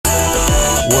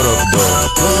What up,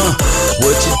 dog?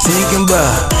 What you thinking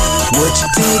about? What you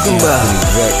thinking about?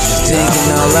 Just thinking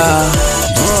out loud.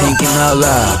 Just thinking out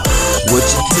loud. What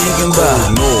you thinking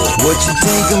about? What you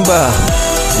thinking about?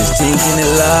 Just thinking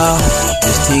it loud.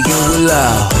 Just thinking it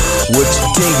loud. What you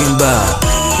thinking about?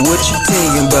 What you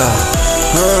thinking about?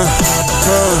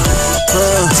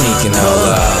 Thinking out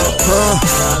loud.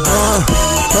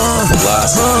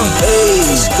 Philosophy,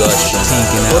 discussion,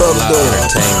 thinking out loud,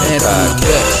 entertainment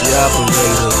podcast. The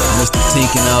operator, Mr.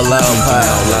 Thinking Out Loud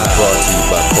podcast. Brought to you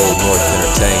by Cold North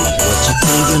Entertainment. What you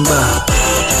thinking about?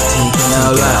 Thinking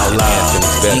out loud.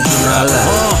 Thinking out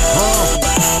loud.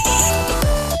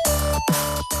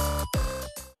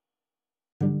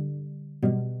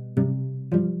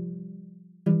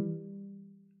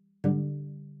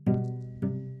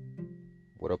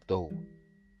 What up, though?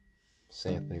 It's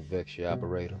Anthony Vex, your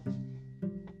operator.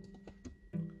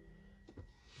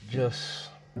 Just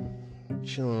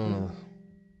chilling on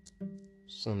a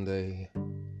Sunday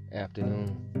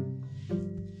afternoon.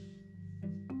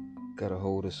 Got a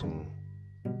hold of some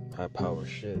high power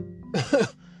shit.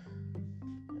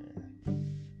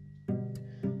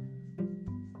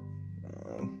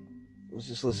 Was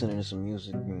just listening to some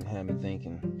music and had me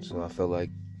thinking, so I felt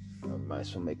like I might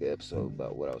as well make an episode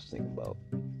about what I was thinking about.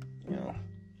 You know,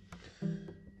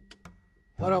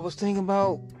 what I was thinking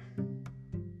about?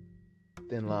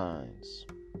 Thin lines.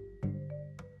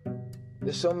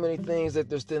 There's so many things that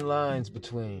there's thin lines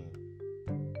between.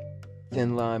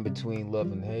 Thin line between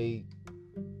love and hate.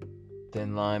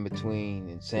 Thin line between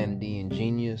insanity and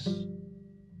genius.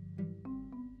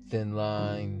 Thin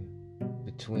line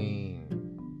between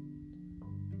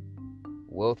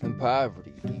wealth and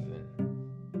poverty, even.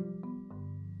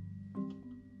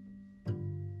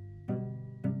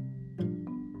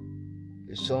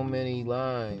 There's so many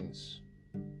lines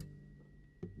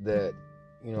that,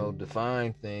 you know,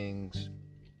 define things,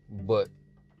 but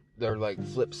they're like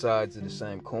flip sides of the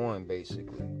same coin,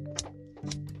 basically.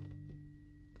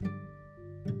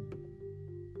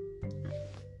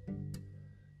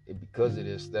 And because of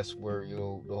this, that's where, you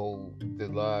know, the whole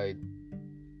divide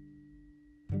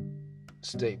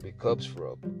statement comes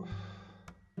from.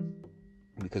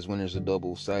 Because when there's a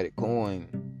double-sided coin,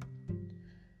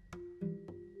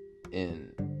 and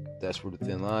that's where the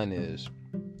thin line is,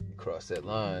 you cross that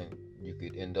line, you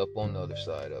could end up on the other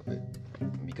side of it,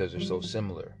 because they're so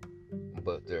similar,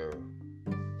 but they're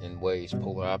in ways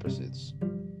polar opposites,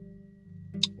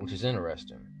 which is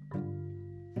interesting.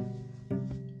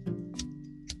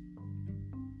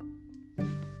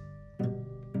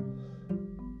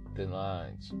 Thin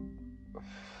lines.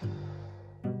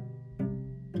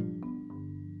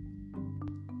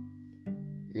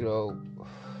 You know,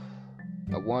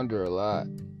 I wonder a lot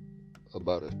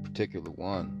about a particular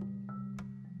one.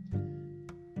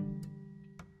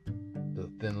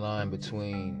 The thin line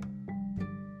between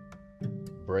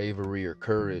bravery or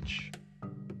courage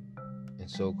and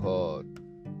so-called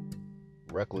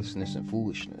recklessness and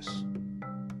foolishness.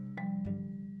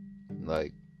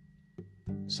 Like,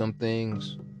 some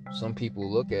things, some people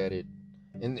look at it,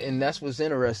 and that's what's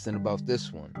interesting about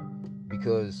this one,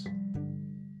 because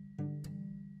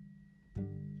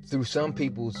through some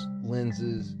people's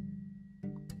lenses,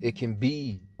 it can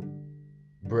be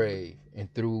brave,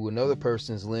 and through another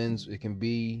person's lens, it can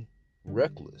be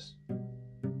reckless.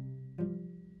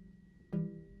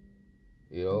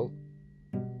 You know,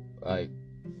 like,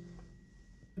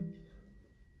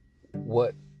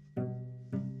 what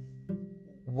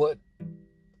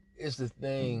is the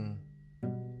thing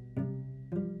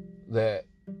that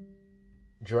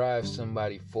drives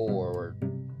somebody forward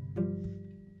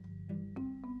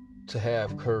to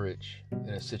have courage in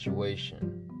a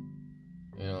situation?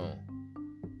 You know,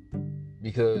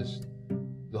 because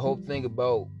the whole thing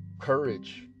about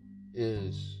courage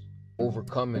is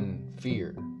overcoming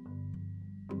fear,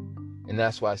 and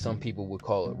that's why some people would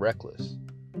call it reckless,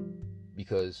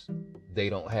 because they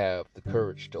don't have the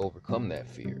courage to overcome that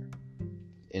fear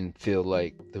and feel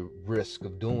like the risk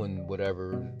of doing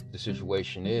whatever the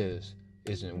situation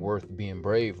isn't worth being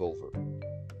brave over,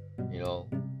 you know.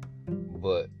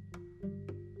 But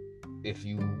if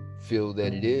you feel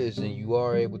that it is, and you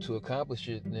are able to accomplish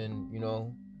it, then, you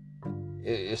know,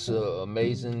 it's an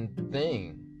amazing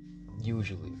thing,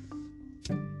 usually.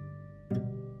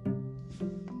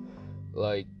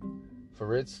 Like,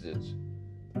 for instance,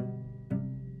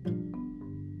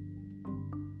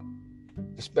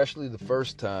 especially the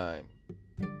first time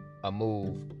I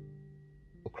moved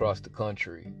across the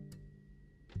country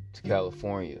to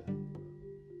California,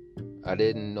 I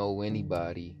didn't know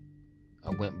anybody. I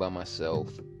went by myself.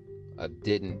 I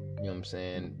didn't, you know what I'm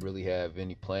saying, really have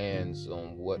any plans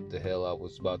on what the hell I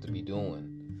was about to be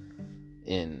doing.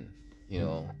 And, you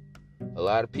know, a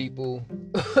lot of people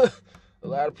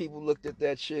looked at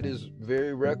that shit as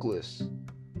very reckless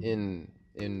and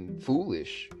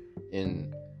foolish.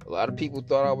 And a lot of people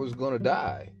thought I was gonna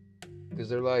die. Because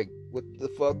they're like, what the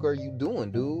fuck are you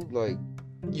doing, dude? Like,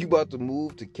 you about to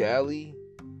move to Cali?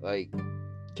 Like,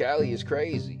 Cali is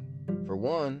crazy, for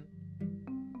one.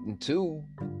 And two,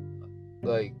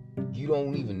 like, you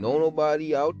don't even know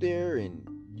nobody out there, and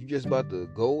you just about to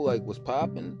go, like, what's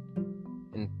popping?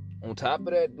 And on top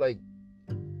of that, like,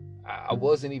 I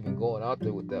wasn't even going out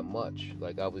there with that much.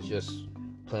 Like, I was just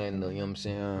planning to, you know what I'm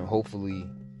saying, hopefully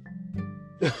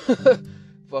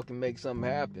fucking make something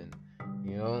happen,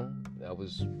 you know? I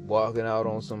was walking out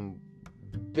on some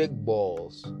big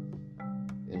balls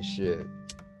and shit.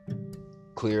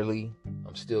 Clearly,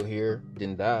 I'm still here,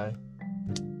 didn't die.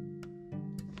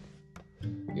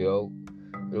 You know,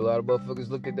 a lot of motherfuckers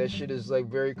look at that shit as like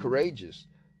very courageous.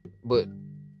 But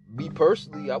me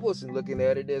personally, I wasn't looking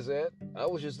at it as that. I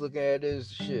was just looking at it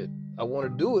as shit. I want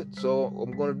to do it, so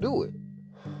I'm going to do it.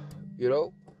 You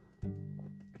know?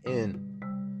 And,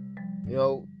 you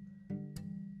know,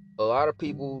 a lot of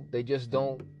people, they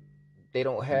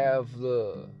don't have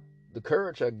the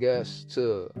courage, I guess,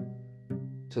 to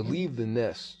leave the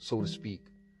nest, so to speak,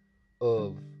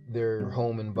 of their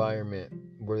home environment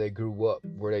where they grew up,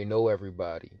 where they know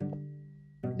everybody.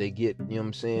 They get, you know what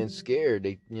I'm saying, scared.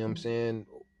 They, you know what I'm saying,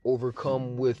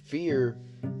 overcome with fear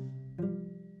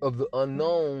of the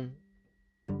unknown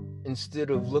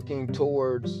instead of looking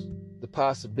towards the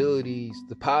possibilities,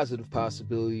 the positive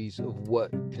possibilities of what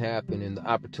can happen and the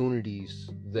opportunities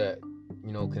that,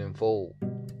 you know, can unfold.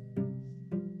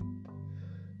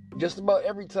 Just about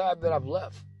every time that I've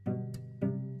left,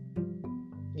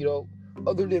 you know,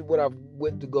 other than when I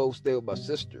went to go stay with my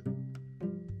sister.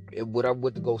 And when I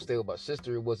went to go stay with my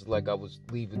sister, it wasn't like I was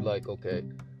leaving like, okay,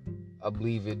 I'm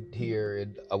leaving here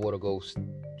and I want to go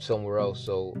somewhere else,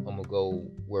 so I'm going to go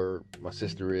where my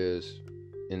sister is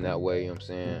in that way, you know what I'm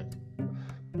saying?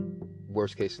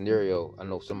 Worst case scenario, I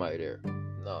know somebody there.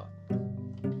 Nah.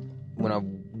 When I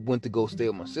went to go stay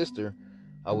with my sister,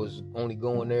 I was only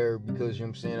going there because, you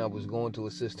know what I'm saying, I was going to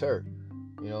assist her,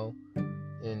 you know?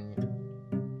 And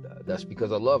that's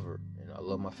because I love her and I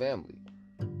love my family,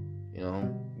 you know?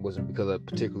 It wasn't because I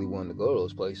particularly wanted to go to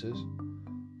those places,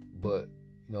 but,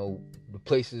 you know, the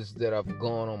places that I've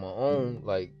gone on my own,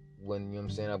 like when, you know what I'm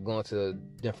saying, I've gone to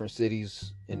different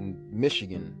cities in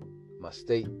Michigan, my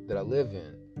state that I live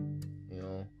in, you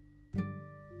know,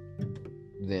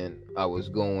 then I was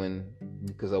going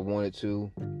because I wanted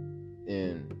to,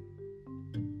 and,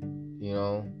 you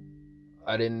know,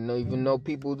 I didn't even know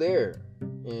people there,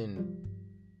 and,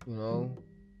 you know,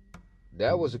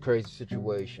 that was a crazy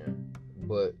situation,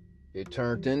 but it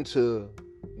turned into,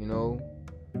 you know,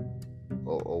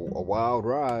 a wild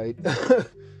ride.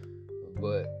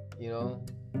 But, you know,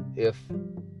 if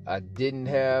I didn't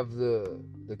have the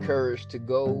courage to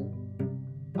go,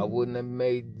 I wouldn't have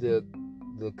made the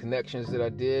connections that I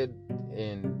did,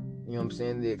 and, you know what I'm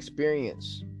saying, the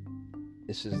experiences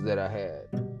that I had.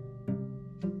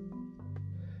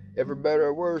 Ever better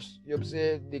or worse, you know what I'm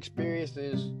saying, the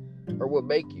experiences are what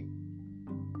make you.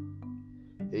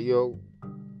 Hey, yo,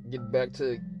 get back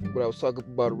to what I was talking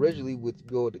about originally with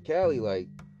going to Cali, like,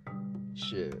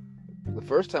 shit. The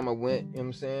first time I went, you know what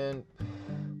I'm saying,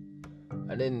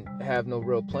 I didn't have no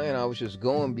real plan. I was just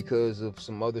going because of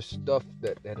some other stuff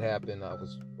that had happened. I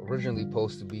was originally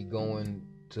supposed to be going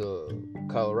to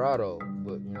Colorado,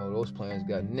 but, you know, those plans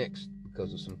got nixed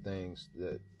because of some things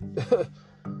that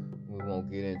we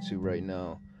won't get into right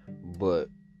now. But,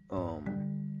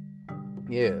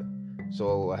 yeah.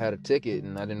 So I had a ticket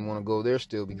and I didn't want to go there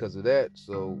still because of that.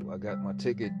 So I got my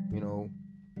ticket, you know,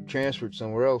 transferred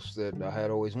somewhere else that I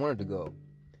had always wanted to go.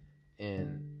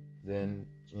 And then,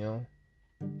 you know,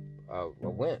 I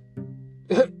went.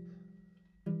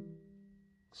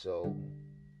 So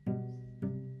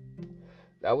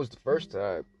that was the first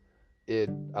time.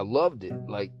 I loved it.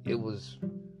 Like, it was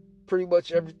pretty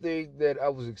much everything that I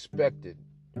was expecting.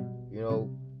 You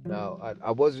know, now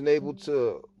I wasn't able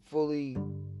to fully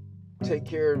take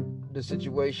care of the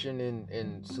situation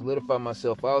and solidify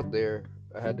myself out there.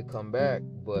 I had to come back,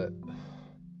 but,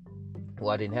 well,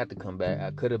 I didn't have to come back.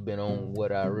 I could have been on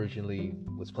what I originally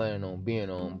was planning on being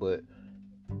on, but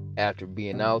after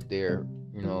being out there,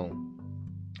 you know,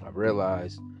 I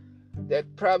realized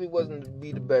that probably wasn't to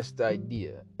be the best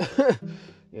idea.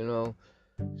 You know,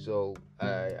 so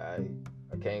I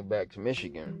came back to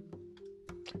Michigan,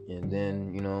 and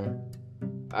then, you know,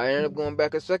 I ended up going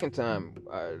back a second time.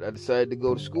 I decided to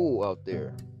go to school out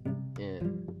there,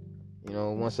 and, you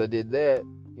know, once I did that,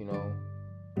 you know,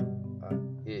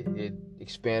 it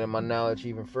expanded my knowledge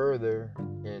even further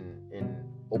and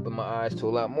opened my eyes to a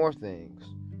lot more things.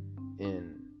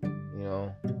 And, you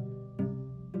know,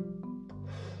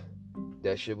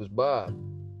 that shit was Bob.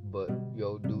 But,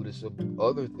 due to some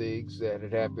other things that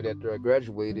had happened after I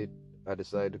graduated, I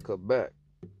decided to come back.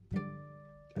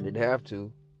 I didn't have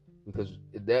to, because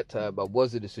at that time I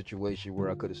was in a situation where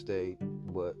I could have stayed.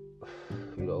 But,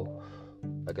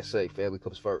 like I say, family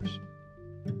comes first.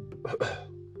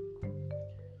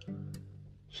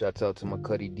 Shouts out to my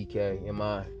Cuddy DK,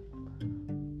 MI.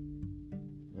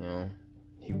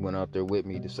 He went out there with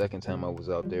me the second time I was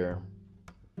out there.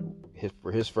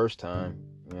 For his first time,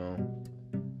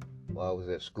 while I was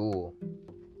at school.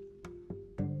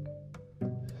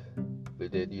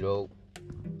 But then,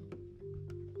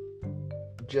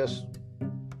 just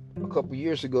a couple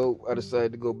years ago, I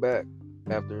decided to go back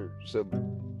after some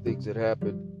things that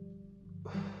happened.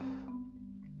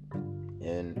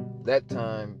 And that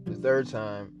time, the third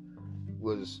time,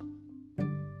 was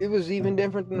even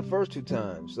different than the first two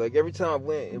times. Like, every time I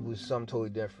went, it was something totally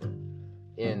different.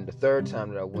 And the third time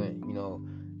that I went,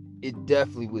 it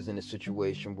definitely was in a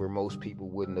situation where most people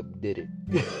wouldn't have did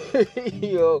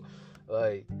it.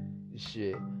 Like,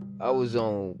 shit. I was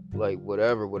on, like,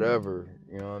 whatever,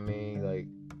 you know what I mean? Like,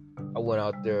 I went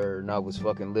out there and I was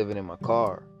fucking living in my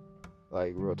car.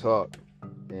 Like, real talk.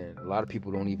 And a lot of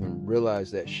people don't even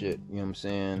realize that shit, you know what I'm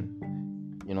saying?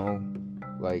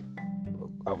 Like,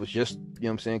 I was just,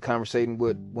 conversating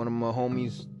with one of my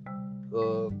homies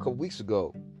a couple weeks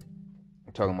ago,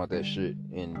 talking about that shit,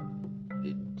 and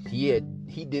he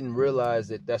didn't realize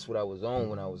that that's what I was on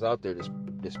when I was out there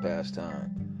this past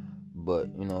time. But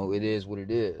it is what it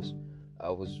is. I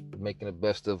was making the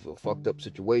best of a fucked up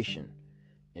situation,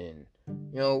 and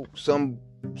some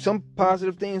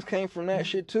positive things came from that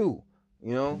shit too.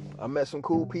 I met some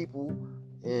cool people,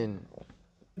 and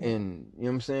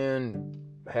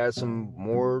had some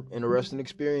more interesting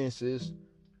experiences,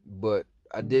 but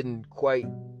I didn't quite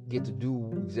get to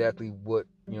do exactly what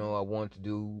I wanted to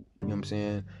do.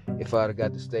 If I'd have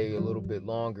got to stay a little bit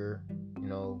longer,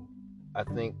 I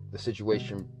think the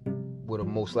situation would have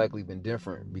most likely been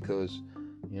different, because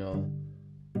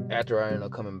after I ended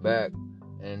up coming back,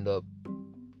 I ended up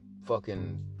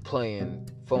fucking playing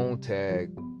phone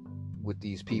tag with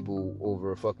these people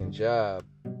over a fucking job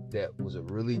that was a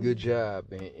really good job,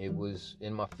 and it was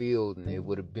in my field, and it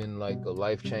would have been like a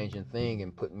life-changing thing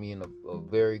and put me in a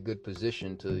very good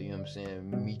position to,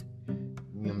 meet,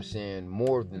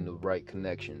 more than the right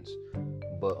connections.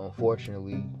 But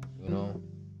unfortunately,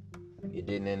 it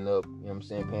didn't end up,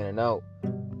 panning out.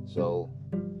 So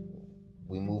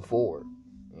we move forward.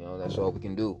 That's all we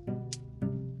can do.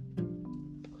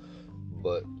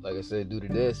 But like I said, due to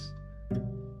this,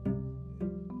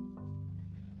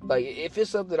 like, if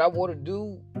it's something I want to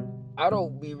do, I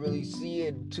don't be really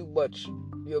seeing too much,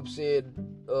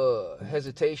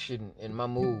 hesitation in my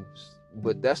moves.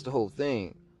 But that's the whole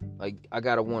thing. Like, I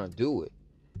gotta want to do it.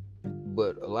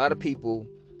 But a lot of people,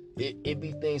 it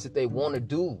be things that they want to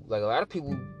do. Like, a lot of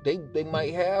people, they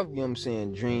might have,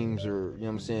 dreams or,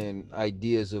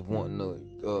 ideas of wanting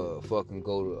to fucking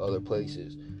go to other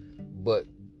places. But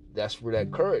that's where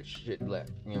that courage shit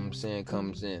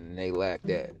comes in, and they lack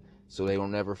that. So they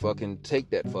don't ever fucking take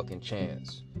that fucking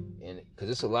chance. And because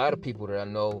it's a lot of people that I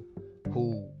know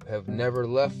who have never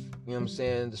left,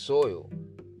 the soil.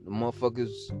 The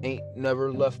motherfuckers ain't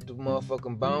never left the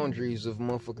motherfucking boundaries of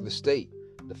the state.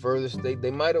 The furthest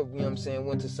they might have,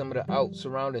 went to some of the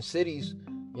surrounding cities,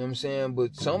 but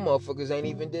some motherfuckers ain't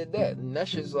even did that. And that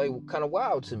shit's like kind of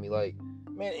wild to me. Like,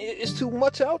 man, it's too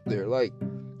much out there. Like,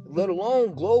 let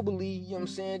alone globally,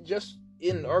 just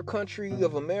in our country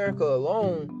of America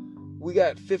alone, we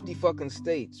got 50 fucking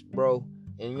states, bro.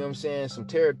 And some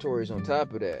territories on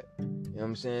top of that.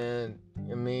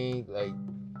 Like,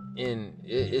 and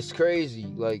it's crazy.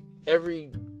 Like,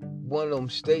 every one of them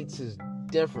states is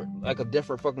different, like a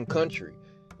different fucking country.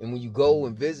 And when you go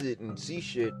and visit and see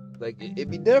shit, like, it'd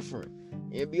be different.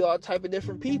 It'd be all type of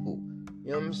different people.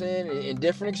 And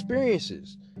different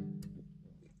experiences.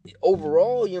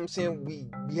 Overall, we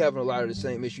having a lot of the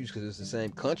same issues because it's the same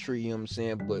country,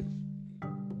 but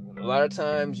a lot of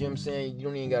times, you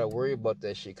don't even gotta worry about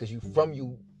that shit because you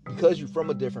from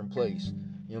a different place.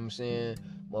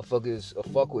 Motherfuckers will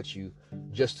fuck with you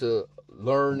just to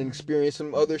learn and experience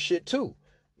some other shit too.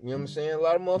 A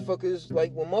lot of motherfuckers,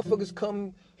 like, when motherfuckers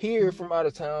come here from out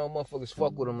of town, motherfuckers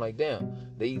fuck with them like, damn.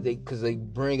 Cause they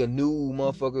bring a new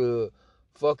motherfucker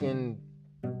fucking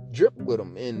drip with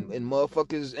them, and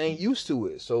motherfuckers ain't used to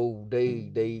it, so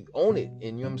they own it.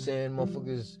 And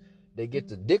motherfuckers they get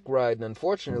the dick riding,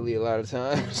 unfortunately, a lot of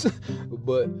times.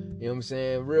 But, you know what I'm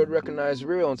saying? Real recognize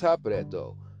real on top of that,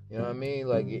 though. You know what I mean?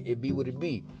 Like, it be what it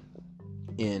be.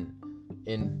 And,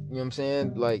 you know what I'm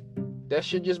saying? Like, that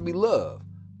should just be love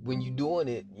when you doing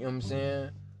it, you know what I'm saying?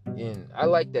 And I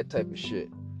like that type of shit.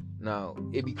 Now,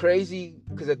 it'd be crazy,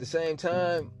 because at the same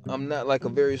time, I'm not like a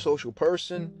very social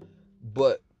person,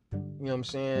 but, you know what I'm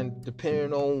saying,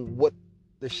 depending on what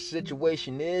the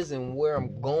situation is and where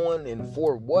I'm going and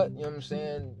for what, you know what I'm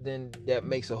saying, then that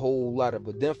makes a whole lot of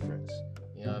a difference.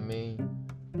 You know what I mean?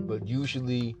 But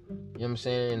usually, you know what I'm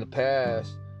saying, in the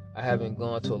past, I haven't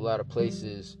gone to a lot of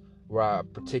places where I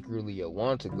particularly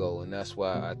want to go, and that's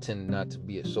why I tend not to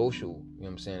be as social, you know what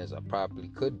I'm saying, as I probably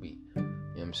could be. You know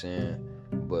what I'm saying?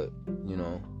 But, you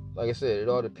know, like I said, it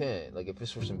all depends. Like, if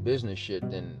it's for some business shit,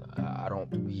 then I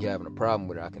don't be having a problem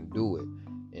with it. I can do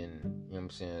it. And, you know what I'm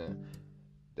saying,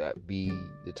 that be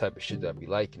the type of shit that I be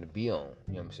liking to be on,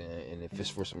 you know what I'm saying? And if it's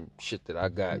for some shit that I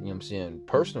got, you know what I'm saying,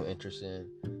 personal interest in,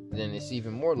 then it's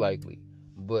even more likely.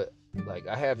 But, like,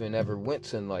 I haven't ever went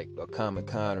to, like, a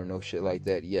Comic-Con or no shit like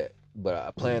that yet. But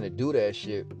I plan to do that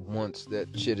shit once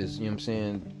that shit is, you know what I'm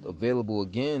saying, available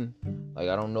again. Like,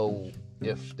 I don't know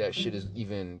if that shit is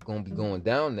even going to be going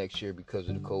down next year because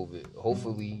of the COVID.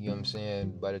 Hopefully, you know what I'm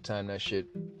saying, by the time that shit,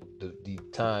 the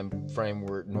time frame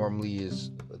where it normally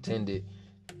is attended,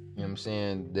 you know what I'm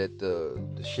saying, that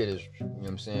the shit is, you know what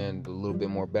I'm saying, a little bit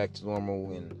more back to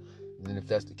normal. And then if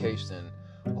that's the case, then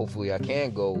hopefully I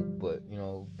can go. But, you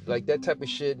know, like that type of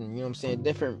shit, and, you know what I'm saying,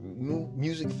 different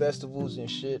music festivals and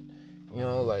shit, you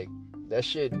know, like that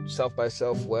shit, South by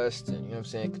Southwest, and, you know what I'm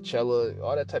saying, Coachella,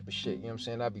 all that type of shit, you know what I'm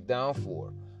saying, I'd be down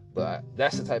for. But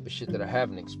that's the type of shit that I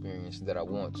haven't experienced that I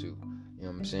want to, you know what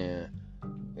I'm saying.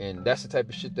 And that's the type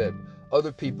of shit that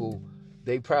other people,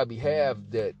 they probably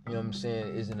have, that, you know what I'm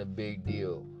saying, isn't a big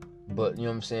deal. But, you know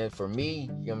what I'm saying, for me, you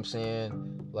know what I'm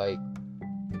saying, like,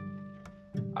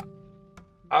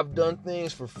 I've done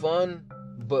things for fun,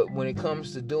 but when it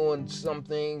comes to doing some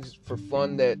things for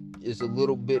fun that is a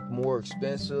little bit more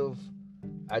expensive,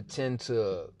 I tend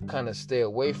to kind of stay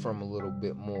away from a little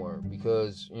bit more,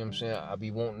 because, you know what I'm saying, I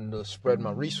be wanting to spread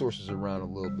my resources around a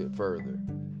little bit further,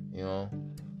 you know.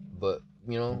 But,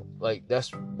 you know, like, that's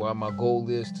why my goal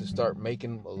is to start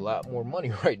making a lot more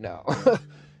money right now.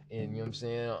 And, you know what I'm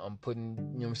saying, I'm putting, you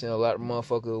know what I'm saying, a lot of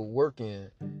motherfucker work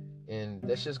in, and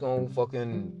that's just gonna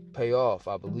fucking pay off,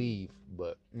 I believe.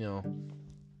 But, you know,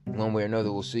 one way or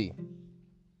another, we'll see.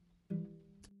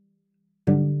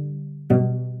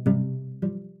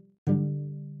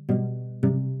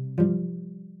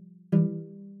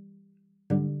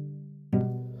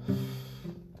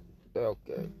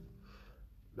 Okay.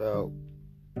 Now,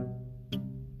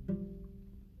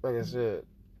 like I said,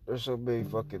 there's so many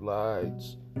fucking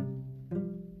lines,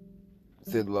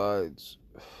 thin lines.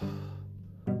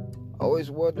 I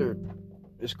always wondered,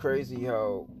 it's crazy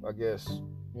how, I guess,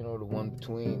 you know, the one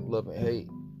between love and hate,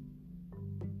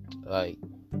 like,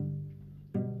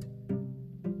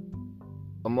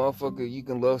 a motherfucker, you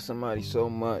can love somebody so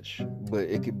much, but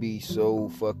it could be so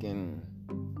fucking,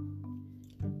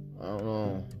 I don't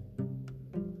know,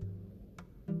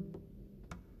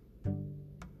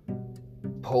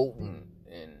 potent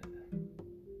and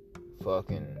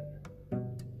fucking,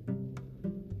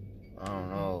 I don't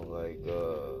know, like,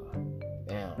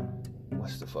 damn,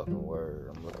 what's the fucking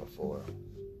word I'm looking for?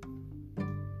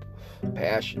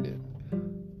 Passionate.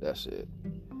 That's it.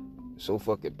 So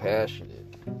fucking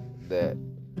passionate that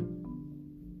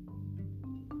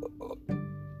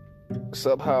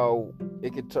somehow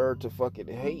it could turn to fucking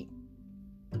hate.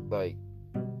 Like,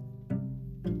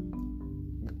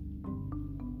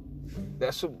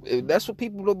 that's what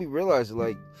people don't be realizing.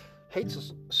 Like,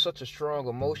 hate's such a strong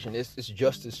emotion. It's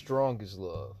just as strong as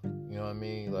love. You know what I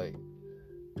mean? Like,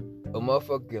 a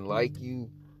motherfucker can like you,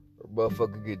 or a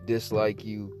motherfucker can dislike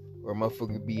you, or a motherfucker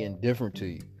can be indifferent to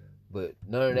you. But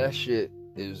none of that shit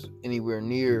is anywhere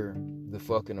near the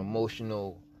fucking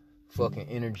emotional fucking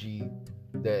energy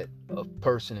that a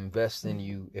person invests in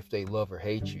you if they love or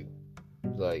hate you.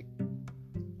 Like,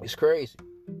 it's crazy.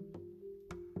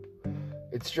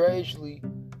 It's strangely,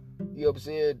 you know what I'm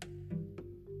saying,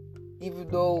 even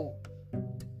though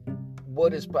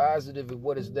what is positive and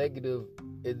what is negative,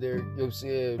 and they're, you know what I'm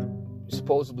saying,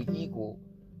 supposedly equal,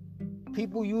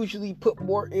 people usually put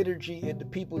more energy into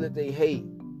people that they hate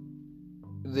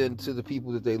than to the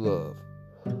people that they love.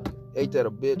 Ain't that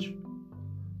a bitch?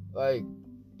 Like,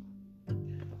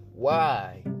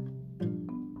 why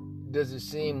does it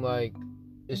seem like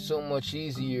it's so much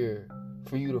easier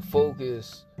for you to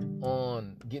focus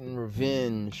on getting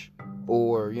revenge,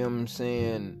 or, you know what I'm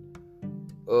saying,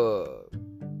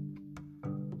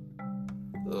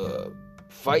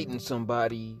 fighting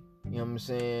somebody, you know what I'm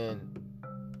saying,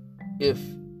 if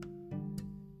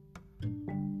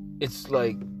it's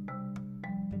like,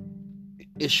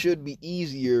 it should be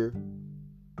easier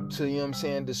to, you know what I'm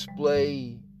saying,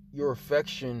 display your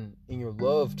affection and your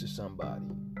love to somebody.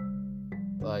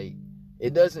 Like,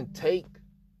 it doesn't take,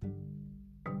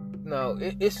 now,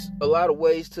 it's a lot of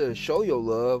ways to show your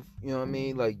love, you know what I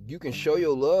mean? Like, you can show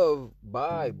your love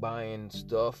by buying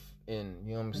stuff and,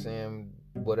 you know what I'm saying,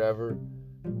 whatever.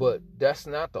 But that's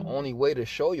not the only way to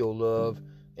show your love.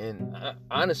 And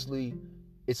honestly,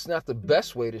 it's not the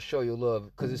best way to show your love,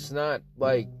 because it's not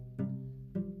like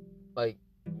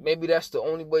maybe that's the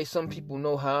only way some people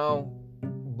know how,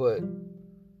 but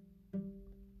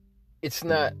it's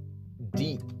not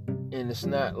deep, and it's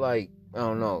not like, I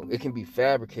don't know, it can be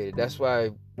fabricated. That's why,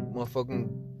 you know what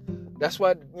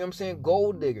I'm saying,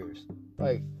 gold diggers,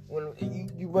 like, when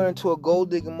you run into a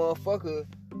gold digger motherfucker,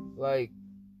 like,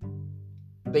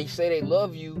 they say they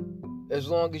love you as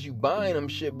long as you buying them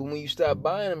shit, but when you stop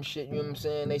buying them shit, you know what I'm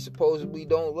saying, they supposedly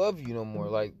don't love you no more.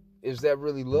 Like, is that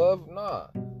really love? Nah.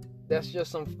 That's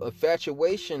just some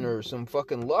infatuation or some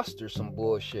fucking lust or some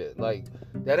bullshit. Like,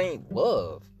 that ain't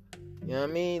love. You know what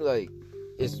I mean? Like,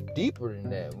 it's deeper than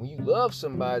that. When you love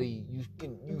somebody,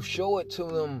 you show it to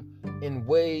them in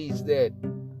ways that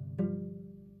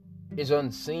is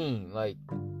unseen. Like,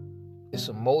 it's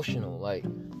emotional. Like,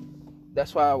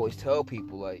 that's why I always tell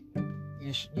people, like,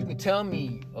 you can tell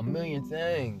me a million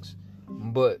things,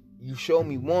 but you show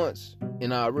me once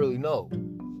and I really know.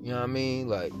 You know what I mean?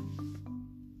 Like,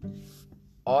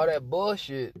 all that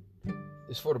bullshit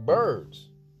is for the birds.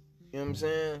 You know what I'm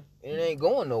saying? It ain't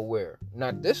going nowhere.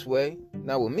 Not this way.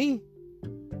 Not with me.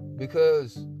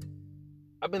 Because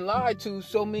I've been lied to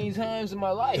so many times in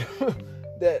my life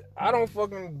that I don't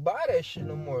fucking buy that shit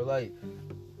no more. Like,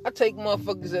 I take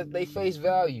motherfuckers at they face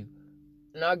value.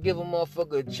 And I give a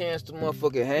motherfucker a chance to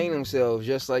motherfucking hang themselves,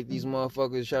 just like these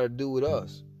motherfuckers try to do with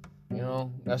us. You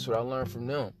know? That's what I learned from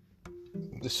them.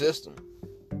 The system.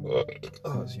 Oh,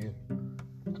 excuse me.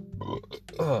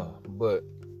 But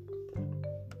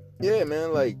yeah,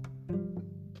 man, like,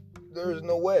 there's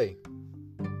no way,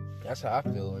 that's how I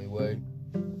feel anyway,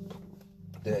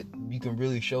 that you can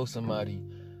really show somebody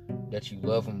that you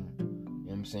love them. You know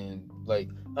what I'm saying? Like,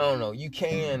 I don't know, you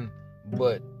can,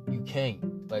 but you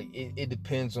can't. Like, it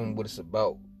depends on what it's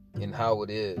about and how it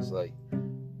is. Like,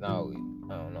 now,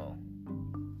 I don't know,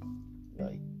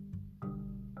 like,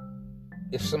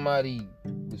 if somebody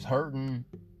was hurting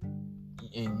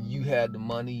and you had the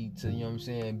money to, you know what I'm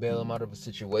saying, bail them out of a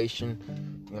situation, you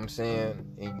know what I'm saying,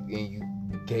 and you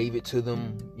gave it to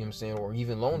them, you know what I'm saying, or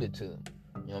even loaned it to them,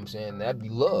 you know what I'm saying, that'd be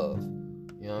love,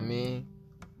 you know what I mean?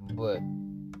 But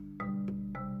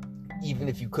even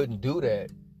if you couldn't do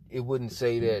that, it wouldn't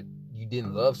say that you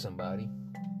didn't love somebody.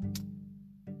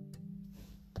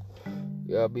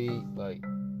 Yeah, like,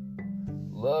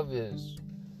 love is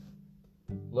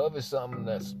something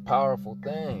that's a powerful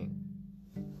thing.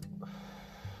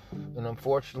 And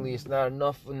unfortunately, it's not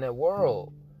enough in that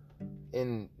world.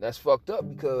 And that's fucked up,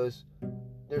 because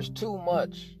there's too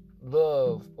much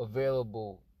love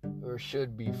available, or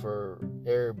should be, for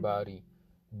everybody.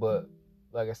 But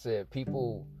like I said,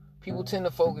 people tend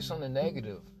to focus on the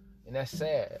negative, and that's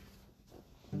sad.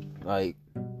 Like,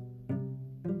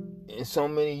 in so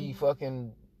many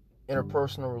fucking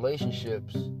interpersonal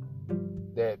relationships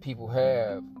that people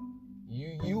have,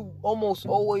 you almost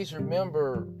always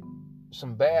remember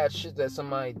some bad shit that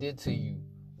somebody did to you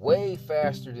way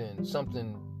faster than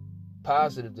something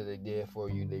positive that they did for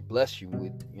you, they bless you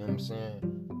with. You know what I'm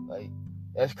saying? Like,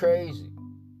 that's crazy.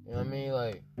 You know what I mean?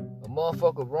 Like, a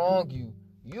motherfucker wronged you,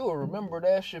 you'll remember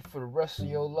that shit for the rest of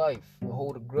your life and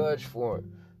hold a grudge for it.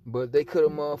 But they could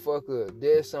have motherfucker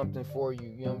did something for you,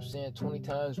 you know what I'm saying, 20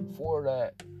 times before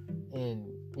that, and,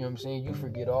 you know what I'm saying, you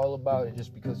forget all about it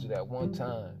just because of that one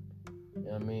time. You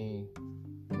know what I mean?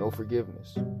 No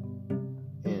forgiveness.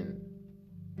 And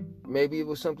maybe it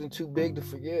was something too big to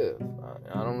forgive.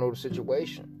 I don't know the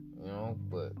situation, you know,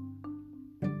 but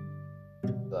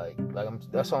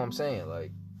that's all I'm saying.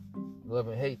 Like, love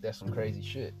and hate, that's some crazy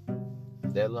shit.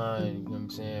 That line, you know what I'm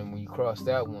saying, when you cross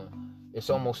that one, it's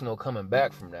almost no coming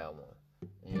back from that one.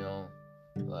 You know,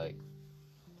 like,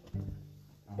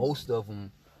 most of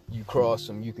them, you cross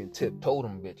them, you can tiptoe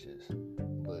them bitches.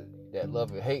 But that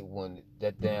love and hate one,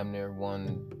 that damn near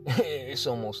one, it's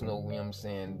almost no, you know what I'm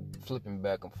saying, flipping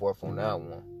back and forth on that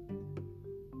one.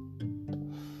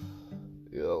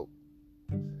 Yo.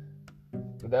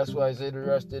 But that's why it's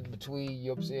interested between, you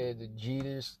know what I'm saying, the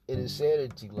Jesus and the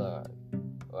sanity line.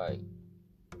 Like,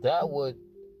 that would,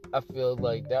 I feel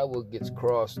like that would gets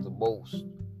crossed the most.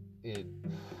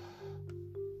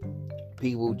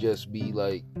 people just be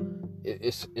like,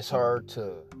 it's hard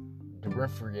to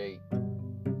differentiate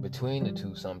between the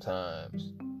two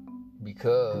sometimes,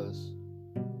 because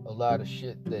a lot of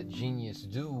shit that genius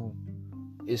do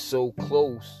is so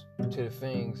close to the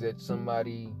things that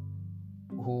somebody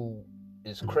who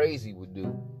is crazy would do.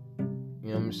 You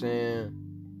know what I'm saying?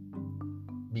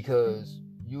 Because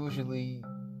usually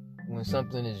when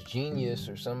something is genius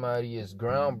or somebody is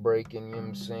groundbreaking, you know what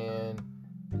I'm saying,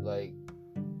 like,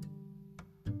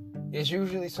 it's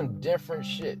usually some different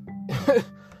shit.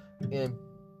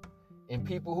 and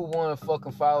people who want to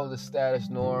fucking follow the status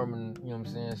norm and, you know what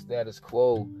I'm saying, status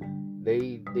quo,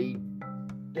 they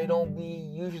don't be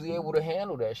usually able to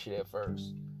handle that shit at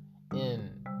first. And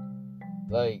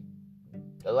like,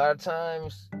 a lot of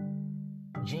times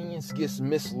genius gets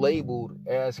mislabeled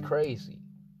as crazy.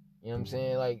 You know what I'm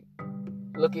saying? Like,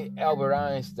 look at Albert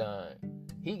Einstein.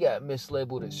 He got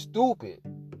mislabeled as stupid.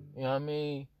 You know what I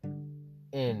mean?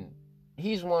 And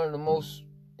he's one of the most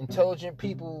intelligent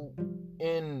people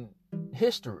in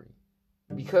history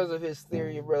because of his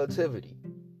theory of relativity.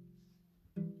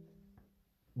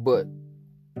 But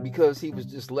because he was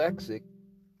dyslexic,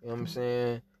 you know what I'm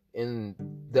saying, and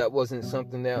that wasn't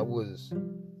something that was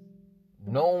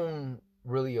known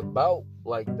really about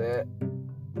like that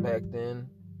back then,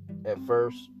 at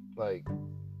first, like,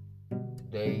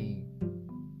 they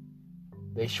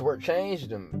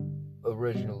shortchanged him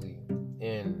originally,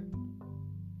 and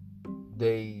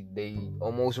they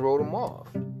almost wrote him off.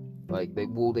 Like, they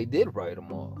did write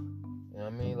him off. You know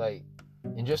what I mean? Like,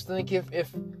 and just think if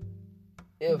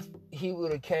he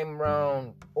would have came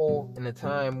around in a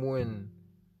time when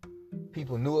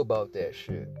people knew about that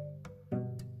shit,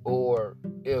 or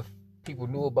if people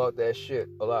knew about that shit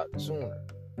a lot sooner,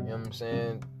 you know what I'm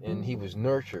saying, and he was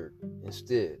nurtured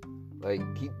instead, like,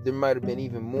 there might have been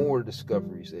even more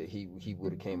discoveries that he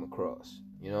would have came across,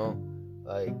 you know?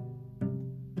 Like,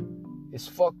 it's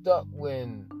fucked up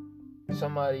when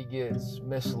somebody gets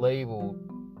mislabeled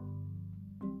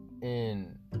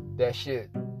and that shit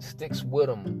sticks with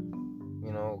them,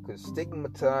 you know, because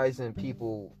stigmatizing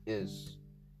people it's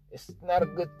not a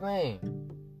good thing.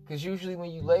 Because usually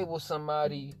when you label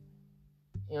somebody,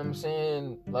 you know what I'm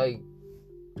saying, like,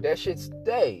 that shit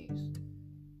stays.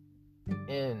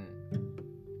 And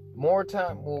more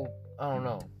time, well, I don't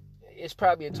know. It's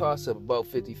probably a toss-up, about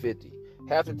 50-50.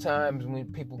 Half the times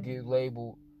when people get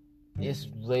labeled, it's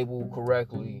labeled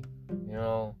correctly, you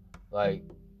know? Like,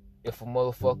 if a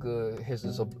motherfucker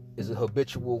is a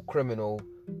habitual criminal,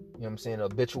 you know what I'm saying, a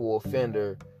habitual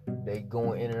offender, they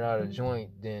going in and out of the joint,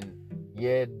 then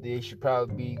yeah, they should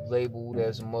probably be labeled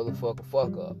as a motherfucker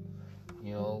fuck up,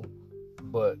 you know?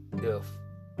 But if,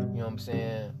 you know what I'm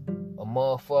saying, a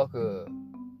motherfucker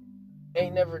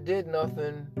ain't never did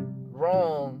nothing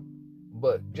wrong,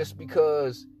 but just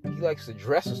because he likes to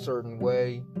dress a certain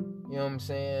way, you know what I'm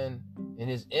saying, and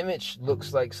his image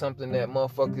looks like something that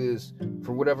motherfuckers,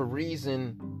 for whatever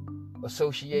reason,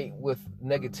 associate with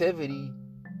negativity,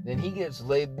 then he gets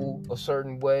labeled a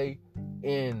certain way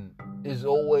and is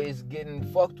always getting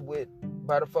fucked with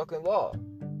by the fucking law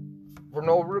for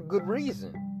no good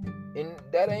reason. And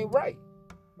that ain't right.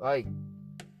 Like,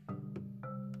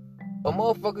 a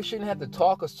motherfucker shouldn't have to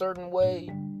talk a certain way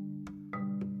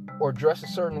or dress a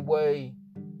certain way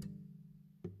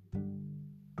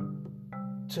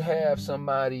to have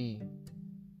somebody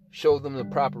show them the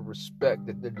proper respect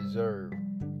that they deserve.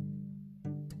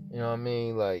 You know what I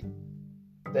mean? Like,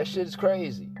 that shit is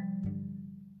crazy.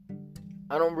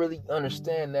 I don't really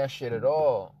understand that shit at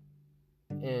all.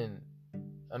 And,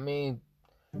 I mean,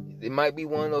 it might be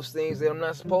one of those things that I'm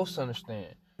not supposed to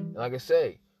understand. And like I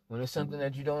say, when it's something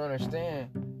that you don't understand,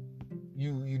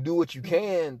 you do what you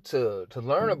can to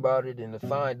learn about it and to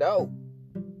find out,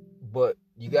 but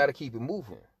you got to keep it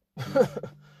moving.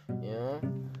 You know?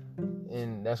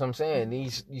 And that's what I'm saying.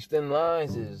 These thin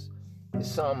lines is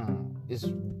something,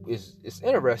 it's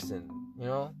interesting, you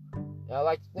know? And I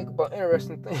like to think about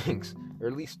interesting things, or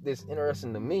at least it's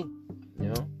interesting to me, you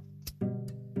know?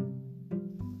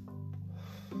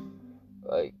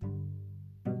 Like,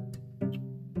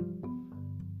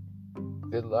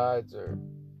 thin lines are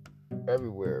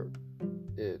everywhere.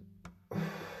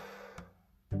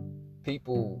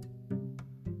 People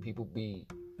be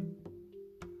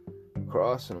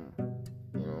crossing them,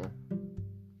 you know.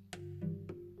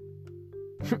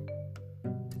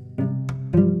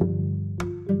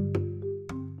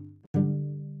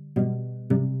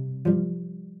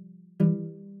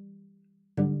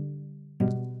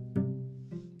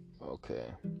 Okay,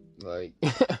 like,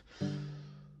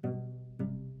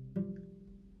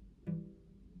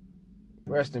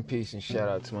 rest in peace and shout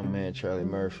out to my man Charlie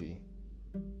Murphy.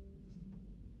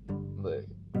 But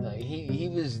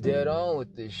is dead on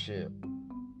with this shit.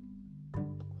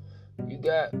 You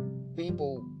got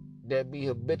people that be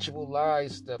habitual lie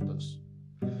steppers.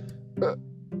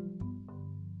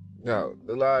 Now,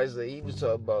 the lies that he was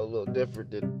talking about a little different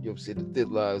than, the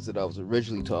thin lies that I was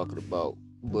originally talking about.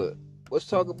 But let's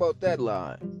talk about that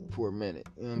lie for a minute.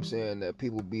 You know what I'm saying? That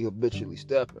people be habitually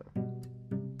stepping.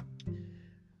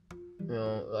 You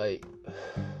know, like,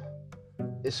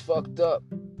 it's fucked up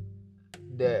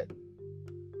that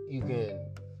you can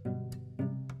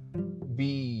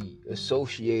be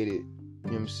associated, you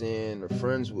know what I'm saying, or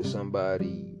friends with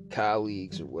somebody,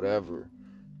 colleagues or whatever,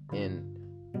 and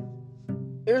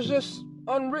there's just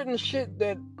unwritten shit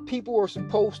that people are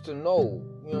supposed to know,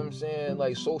 you know what I'm saying,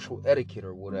 like social etiquette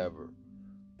or whatever.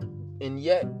 And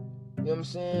yet, you know what I'm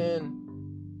saying,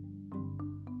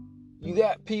 you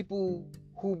got people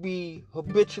who be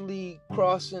habitually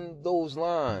crossing those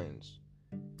lines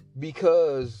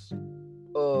because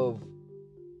of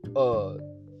a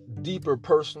deeper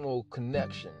personal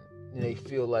connection. And they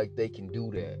feel like they can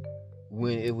do that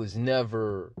when it was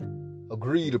never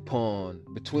agreed upon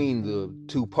between the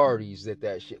two parties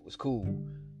that shit was cool.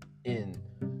 And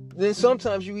then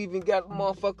sometimes you even got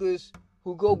motherfuckers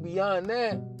who go beyond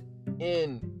that,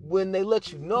 and when they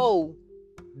let you know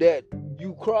that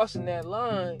you crossing that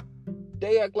line,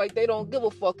 they act like they don't give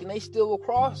a fuck and they still will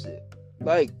cross it.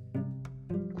 Like,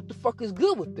 what the fuck is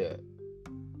good with that?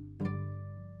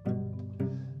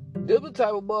 They're the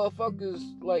type of motherfuckers,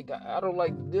 like, I don't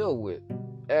like to deal with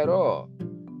at all.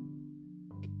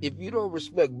 If you don't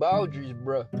respect boundaries,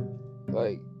 bruh,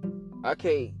 like, I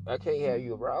can't have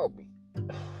you around me.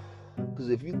 Because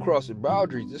if you cross the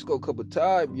boundaries, this go come a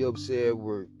time, you know what I'm saying,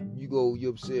 where you go, you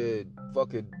know what I'm saying,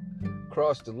 fucking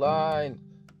cross the line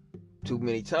too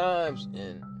many times, and, you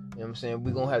know what I'm saying,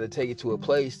 we're going to have to take it to a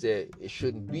place that it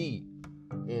shouldn't be.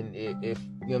 And if,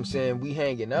 you know what I'm saying, we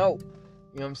hanging out,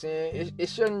 you know what I'm saying,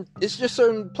 it's just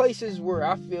certain places where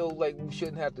I feel like we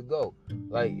shouldn't have to go.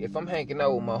 Like, if I'm hanging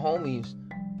out with my homies,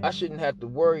 I shouldn't have to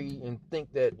worry and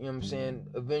think that, you know what I'm saying,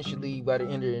 eventually by the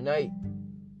end of the night,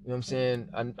 you know what I'm saying,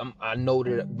 I know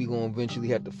that we gonna eventually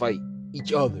have to fight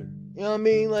each other. You know what I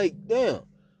mean? Like, damn.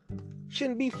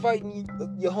 Shouldn't be fighting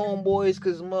your homeboys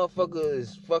because a motherfucker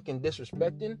is fucking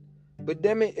disrespecting. But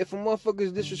damn it, if a motherfucker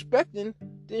is disrespecting,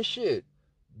 then shit,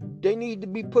 they need to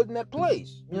be put in that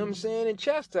place. You know what I'm saying? And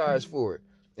chastised for it.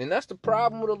 And that's the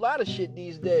problem with a lot of shit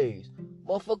these days.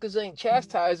 Motherfuckers ain't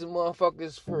chastising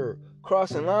motherfuckers for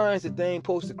crossing lines that they ain't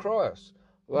supposed to cross.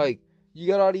 Like, you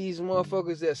got all these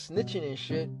motherfuckers that snitching and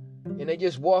shit, and they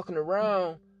just walking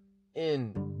around,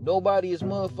 and nobody is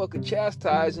motherfucking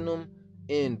chastising them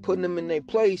and putting them in their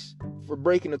place for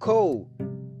breaking the code.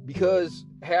 Because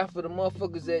half of the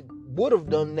motherfuckers that would have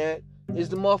done that is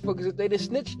the motherfuckers that they just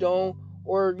snitched on,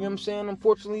 or, you know what I'm saying,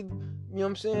 unfortunately, you know what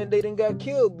I'm saying, they done got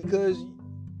killed because, you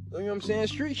know what I'm saying,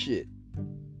 street shit.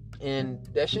 And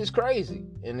that shit's crazy.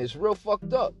 And it's real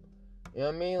fucked up. You know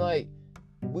what I mean? Like,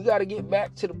 we got to get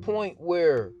back to the point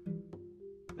where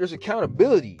there's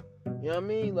accountability. You know what I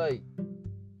mean? Like,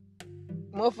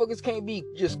 motherfuckers can't be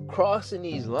just crossing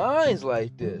these lines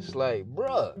like this. Like,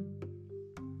 bruh,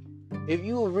 if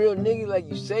you a real nigga like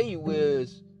you say you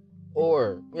is,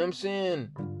 or, you know what I'm saying,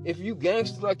 if you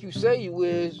gangster like you say you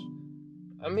is,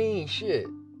 I mean, shit,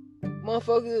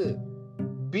 motherfucker,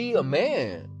 be a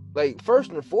man. Like,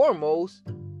 first and foremost,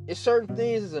 it's certain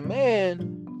things as a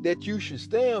man that you should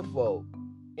stand for.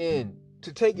 And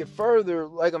to take it further,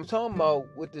 like I'm talking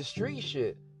about with the street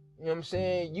shit, you know what I'm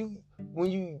saying?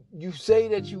 When you say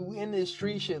that you in this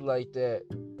street shit like that,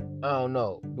 I don't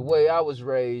know. The way I was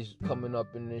raised coming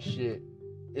up in this shit,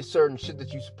 it's certain shit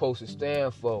that you supposed to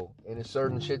stand for. And it's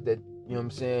certain shit that, you know what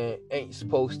I'm saying, ain't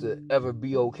supposed to ever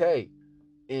be okay.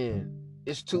 And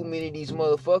it's too many of these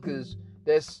motherfuckers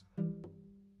that's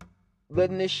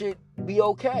letting this shit be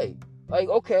okay. Like,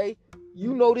 okay,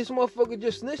 you know this motherfucker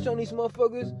just snitched on these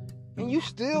motherfuckers, and you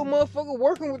still motherfucker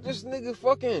working with this nigga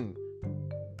fucking...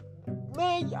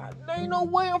 Man, there ain't no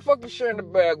way I'm fucking sharing the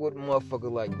bag with a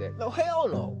motherfucker like that. No, hell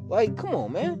no. Like, come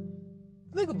on, man.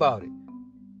 Think about it.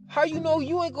 How you know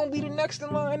you ain't gonna be the next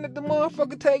in line that the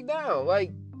motherfucker take down?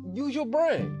 Like, use your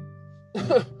brain.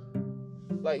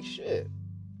 Like, shit.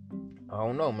 I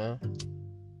don't know, man.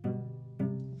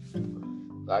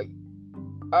 Like,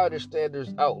 I understand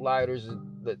there's outliers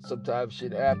that sometimes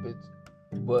shit happens,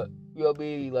 but you know what I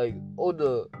mean? Like,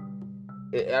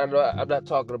 I'm not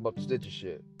talking about the stitcher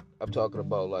shit. I'm talking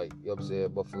about, like, you know what I'm saying,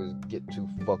 motherfuckers get too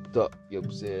fucked up, you know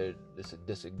what I'm saying? It's a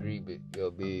disagreement, you know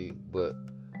what I mean? But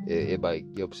it might, you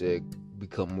know what I'm saying,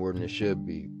 become more than it should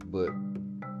be. But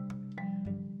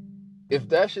if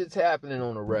that shit's happening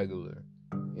on a regular,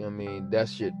 you know what I mean, that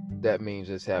shit that means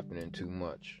it's happening too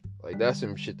much. Like, that's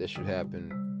some shit that should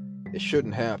happen. It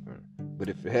shouldn't happen. But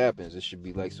if it happens, it should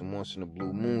be like some once in a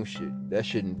blue moon shit. That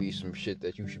shouldn't be some shit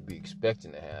that you should be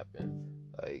expecting to happen.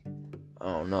 Like, I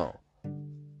don't know.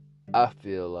 I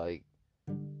feel like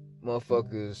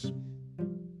motherfuckers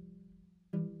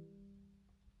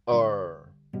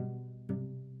are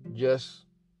just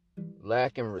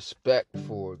lacking respect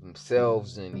for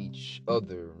themselves and each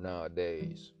other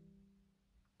nowadays.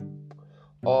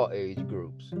 All age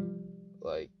groups.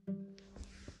 Like,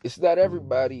 it's not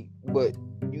everybody, but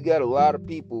you got a lot of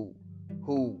people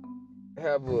who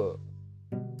have a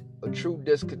true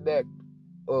disconnect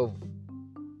of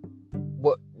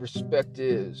what respect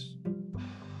is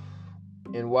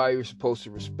and why you're supposed to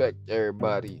respect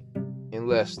everybody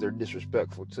unless they're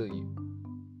disrespectful to you.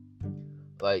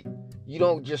 Like, you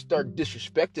don't just start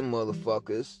disrespecting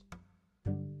motherfuckers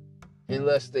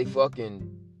unless they fucking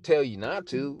tell you not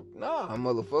to. Nah,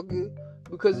 motherfucker.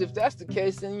 Because if that's the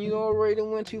case, then you already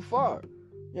went too far. You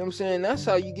know what I'm saying? That's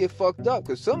how you get fucked up.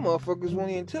 Because some motherfuckers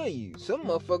won't even tell you. Some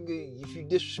motherfuckers, if you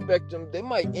disrespect them, they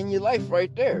might end your life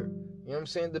right there. You know what I'm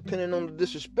saying? Depending on the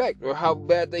disrespect or how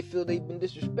bad they feel they've been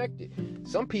disrespected.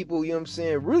 Some people, you know what I'm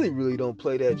saying, really, really don't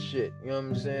play that shit. You know what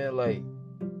I'm saying? Like,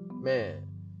 man.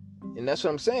 And that's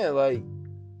what I'm saying. Like,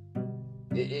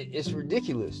 it's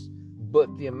ridiculous.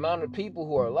 But the amount of people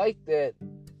who are like that,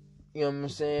 you know what I'm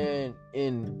saying,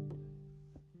 and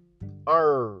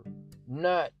are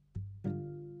not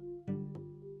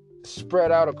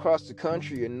spread out across the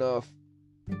country enough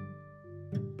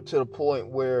to the point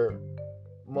where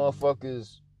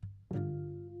motherfuckers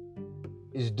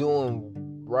is doing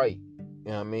right.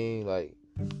 You know what I mean? Like,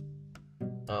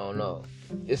 I don't know.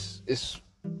 It's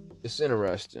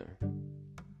interesting.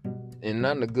 And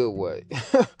not in a good way.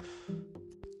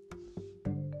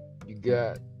 You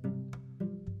got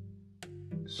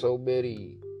so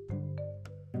many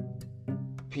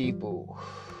people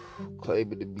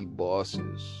claiming to be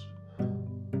bosses,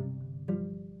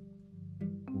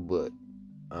 but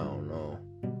I don't know.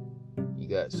 You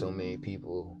got so many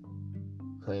people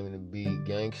claiming to be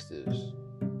gangsters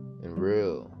and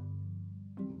real,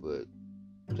 but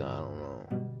I don't know.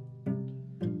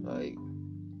 Like,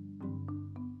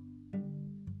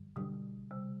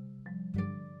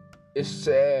 it's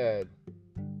sad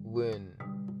when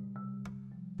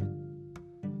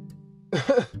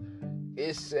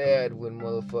it's sad when the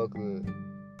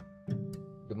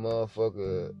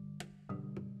motherfucker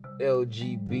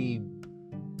LGBTQ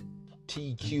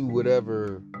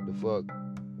whatever the fuck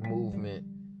movement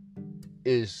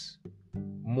is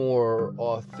more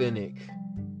authentic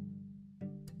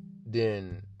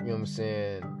than, you know what I'm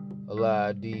saying, a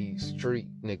lot of these street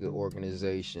nigga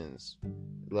organizations.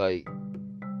 Like,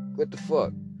 what the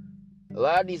fuck? A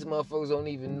lot of these motherfuckers don't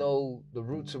even know the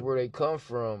roots of where they come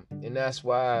from, and that's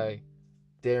why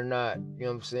they're not, you know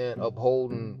what I'm saying,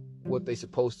 upholding what they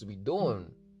supposed to be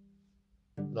doing.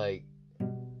 Like,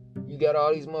 you got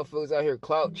all these motherfuckers out here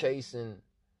clout chasing,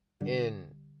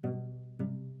 and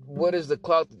what is the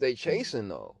clout that they chasing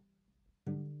though?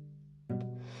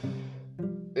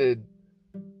 It,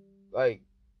 like,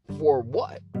 for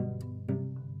what?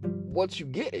 Once you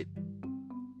get it.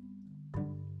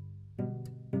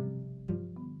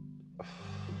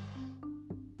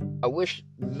 I wish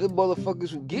the motherfuckers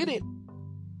who get it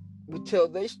would tell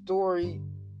their story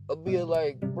of being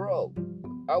like, bro,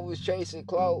 I was chasing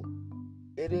clout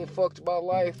and it fucked my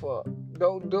life up.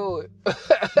 Don't do it.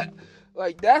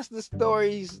 Like, that's the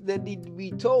stories that need to be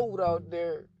told out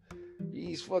there.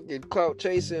 These fucking clout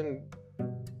chasing,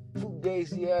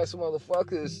 fugazi ass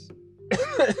motherfuckers.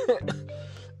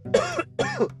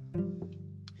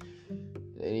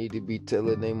 They need to be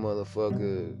telling they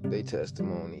motherfucker they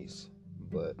testimonies.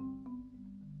 But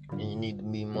you need to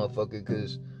be motherfucker,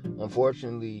 because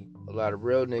unfortunately a lot of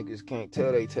real niggas can't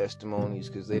tell they testimonies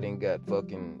because they didn't got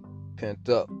fucking pent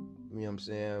up, you know what I'm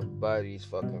saying, by these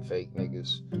fucking fake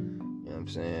niggas, you know what I'm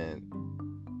saying.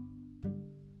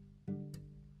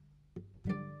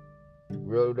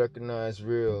 Real recognize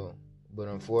real, but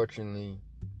unfortunately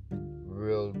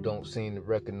real don't seem to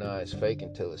recognize fake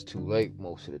until it's too late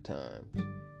most of the time,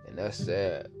 and that's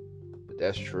sad, but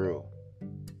that's true.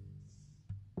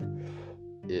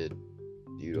 It,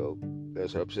 you know,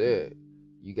 that's what I'm saying.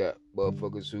 You got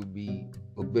motherfuckers who be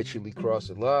habitually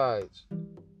crossing lines.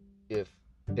 If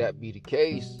that be the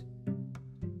case,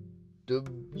 they'll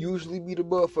usually be the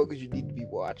motherfuckers you need to be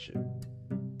watching.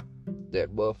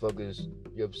 That motherfuckers, you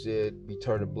know what I'm saying, be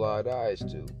turning blind eyes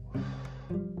to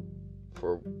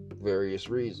for various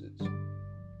reasons.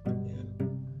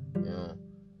 You know,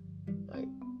 like,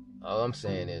 all I'm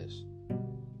saying is,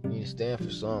 you need to stand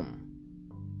for something.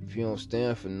 If if you don't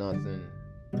stand for nothing,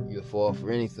 you'll fall for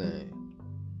anything.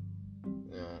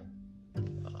 You know,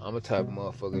 I'm a type of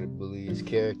motherfucker that believes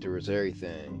character is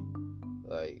everything.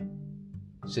 Like,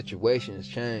 situations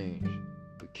change,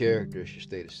 but character should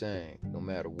stay the same, no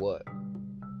matter what.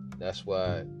 That's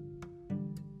why, you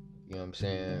know what I'm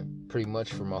saying, pretty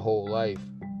much for my whole life,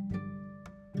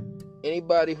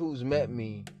 anybody who's met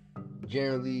me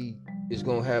generally is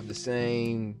gonna have the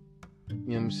same, you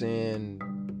know what I'm saying,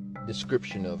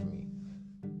 description of me.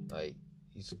 Like,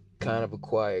 he's kind of a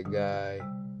quiet guy, you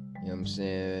know what I'm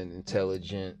saying,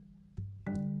 intelligent,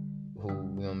 who, you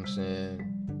know what I'm saying,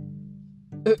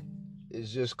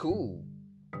 is just cool.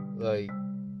 Like,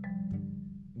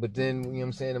 but then, you know what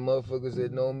I'm saying, the motherfuckers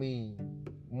that know me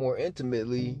more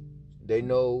intimately, they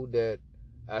know that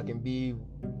I can be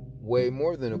way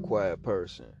more than a quiet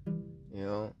person, you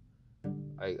know?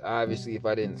 Like, obviously, if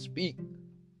I didn't speak,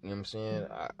 you know what I'm saying,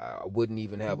 I wouldn't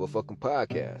even have a fucking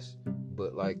podcast.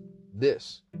 But like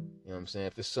this, you know what I'm saying,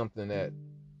 if it's something that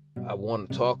I want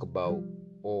to talk about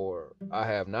or I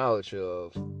have knowledge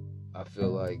of, I feel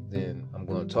like then I'm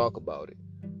going to talk about it.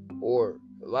 Or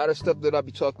a lot of stuff that I'll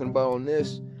be talking about on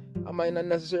this, I might not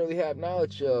necessarily have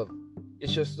knowledge of.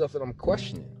 It's just stuff that I'm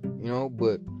questioning, you know?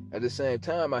 But at the same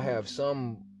time, I have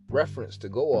some reference to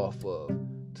go off of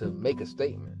to make a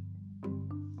statement.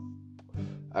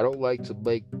 I don't like to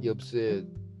make, you know what I'm saying,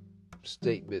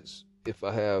 statements if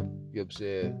I have, you know what I'm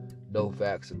saying, no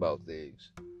facts about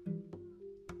things.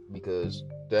 Because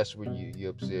that's when you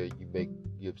know what I'm saying, you make,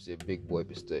 you know what I'm saying, big boy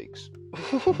mistakes.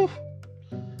 And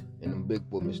them big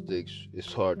boy mistakes,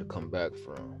 it's hard to come back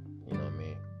from, you know what I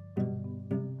mean?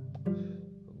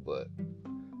 But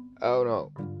I don't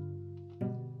know.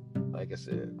 Like I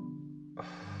said,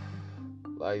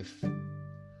 life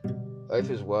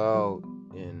is wild,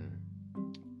 and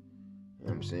you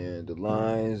know what I'm saying, the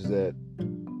lines that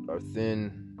are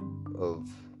thin of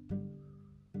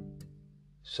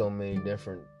so many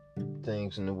different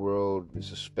things in the world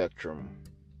is a spectrum,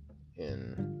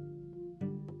 and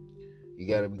you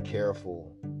gotta be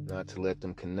careful not to let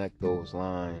them connect those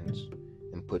lines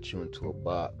and put you into a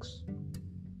box.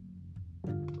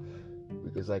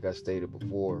 Because like I stated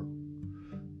before,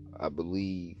 I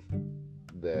believe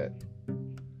that,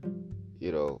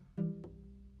 you know,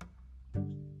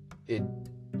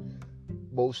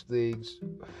 most things,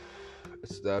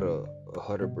 it's not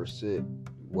 100%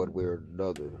 one way or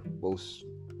another. Most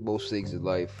things in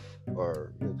life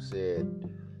are, you know what I'm saying,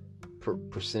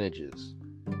 percentages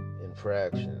and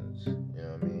fractions. You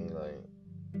know what I mean? Like,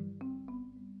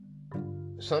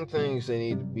 some things they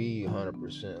need to be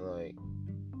 100%. Like,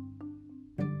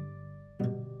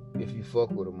 if you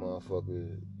fuck with a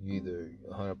motherfucker, you either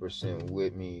 100%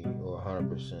 with me or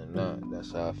 100% not.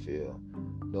 That's how I feel.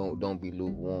 Don't be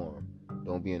lukewarm.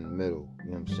 Don't be in the middle.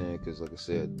 You know what I'm saying? Because like I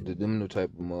said, them the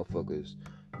type of motherfuckers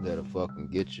that'll fucking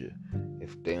get you.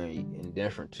 If they ain't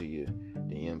indifferent to you, then,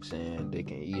 you know what I'm saying, they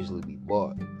can easily be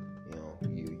bought. You know,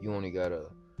 you only got a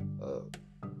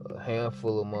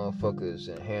handful of motherfuckers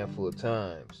and a handful of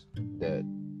times that,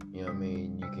 you know what I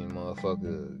mean, you can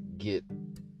motherfucker get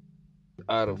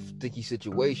out of sticky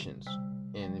situations.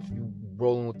 And if you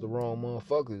rolling with the wrong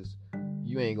motherfuckers,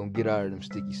 you ain't gonna get out of them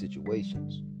sticky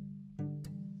situations.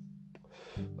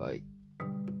 Like,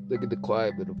 look at the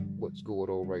climate of what's going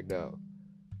on right now.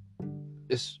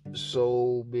 It's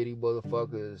so many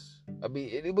motherfuckers. I mean,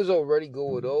 it was already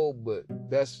going on, but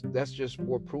that's just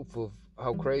more proof of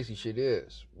how crazy shit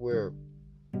is. Where,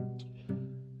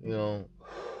 you know,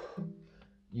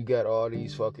 you got all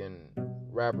these fucking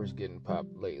rappers getting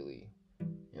popped lately. You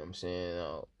know what I'm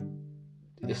saying?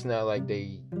 It's not like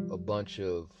they a bunch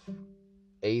of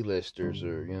A-listers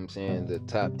or, you know what I'm saying, the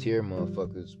top tier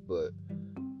motherfuckers, but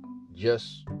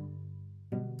just,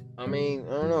 I mean,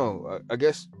 I don't know. I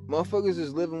guess motherfuckers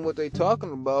is living what they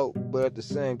talking about, but at the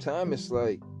same time, it's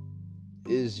like,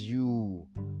 is you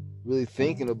really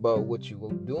thinking about what you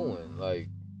doing? Like,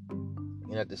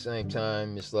 and at the same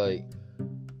time, it's like,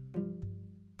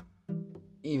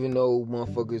 even though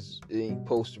motherfuckers ain't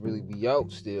supposed to really be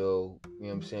out still, you know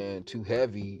what I'm saying, too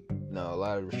heavy. Now, a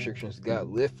lot of restrictions got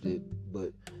lifted,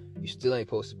 but you still ain't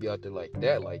supposed to be out there like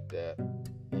that.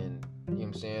 And, you know what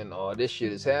I'm saying, all this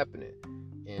shit is happening.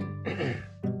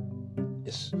 And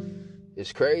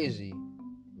it's crazy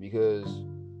because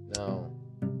now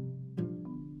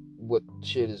what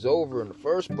shit is over in the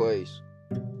first place,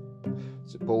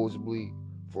 supposedly,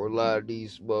 for a lot of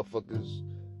these motherfuckers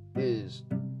is,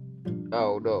 I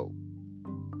don't know.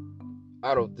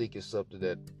 I don't think it's something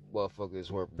that motherfuckers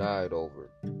worth dying over.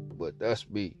 But that's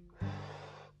me.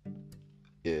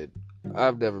 And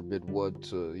I've never been one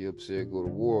to, you know what I'm saying, go to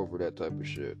war over that type of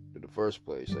shit in the the first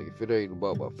place. Like, if it ain't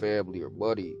about my family or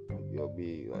money, you know what I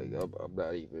mean? Like, I'm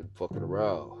not even fucking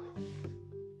around.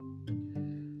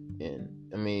 And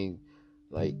I mean,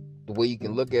 like, the way you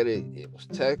can look at it, it was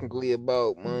technically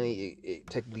about money. It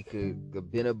technically could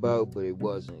have been about, but it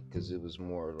wasn't, because it was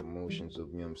more emotions of,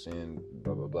 you know what I'm saying,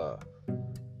 blah blah blah.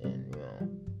 And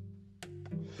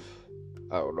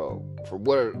I don't know, for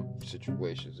what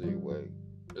situations anyway,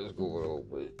 that's going on.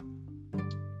 But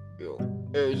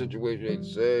every situation ain't the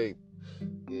same.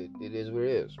 It is what it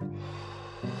is.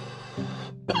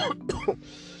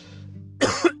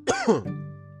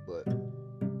 But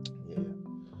yeah,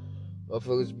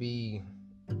 motherfuckers be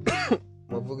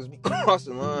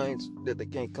crossing lines that they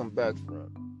can't come back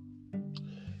from.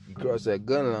 You cross that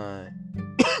gun line,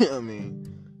 I mean,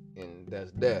 and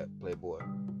that's that, playboy.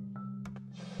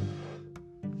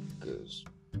 Because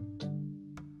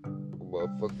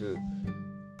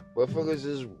motherfuckers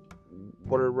is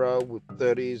running around with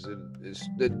 30s and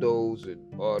stindos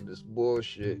and all this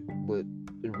bullshit, but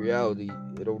in reality,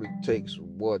 it only takes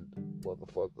one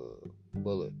motherfucker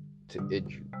bullet to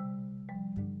end you.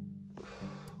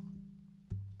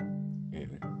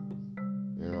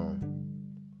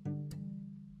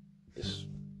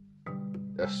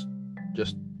 That's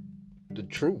just the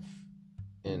truth.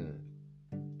 And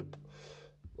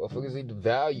motherfuckers need to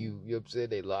value, you know what I'm saying,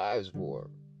 their lives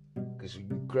more. Because when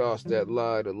you cross that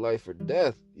line of life or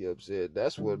death, you know what I'm saying,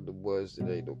 that's one of the ones that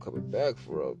ain't no coming back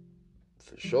from.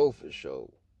 For sure. You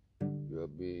know what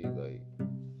I mean? Like,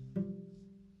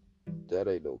 that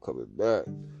ain't no coming back.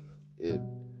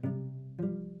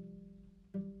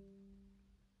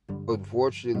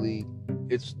 Unfortunately,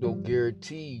 it's no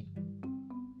guarantee.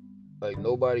 Like,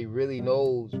 nobody really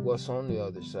knows what's on the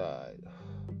other side.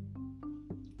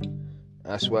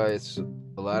 That's why it's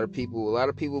a lot of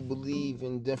people believe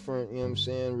in different, you know what I'm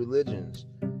saying, religions.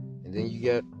 And then you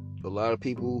got a lot of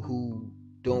people who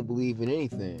don't believe in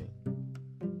anything.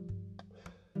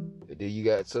 And then you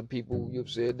got some people, you know what I'm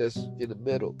saying, that's in the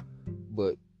middle.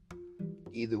 But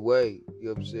either way, you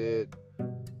know what I'm saying,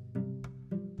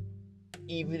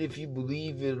 even if you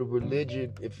believe in a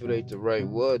religion, if it ain't the right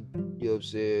one, you know what I'm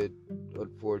saying,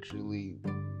 unfortunately,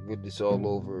 when it's all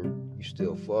over, you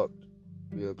still fucked.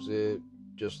 You know what I'm saying?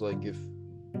 Just like if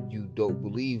you don't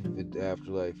believe in the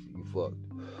afterlife, you fucked.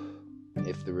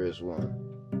 If there is one.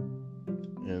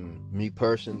 And me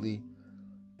personally,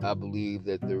 I believe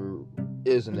that there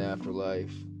is an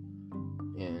afterlife.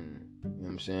 And, you know what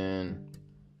I'm saying,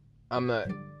 I'm not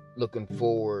looking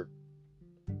forward.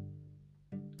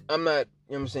 I'm not,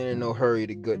 you know what I'm saying, in no hurry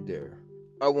to get there.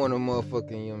 I want to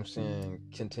motherfucking, you know what I'm saying,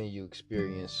 continue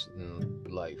experience in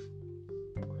life.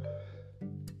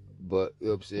 But, you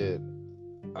know what I'm saying,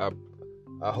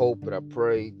 I hope and I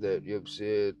pray that, you know what I'm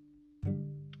saying,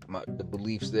 the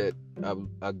beliefs that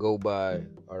I go by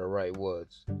are the right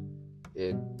ones.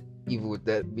 And even with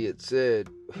that being said,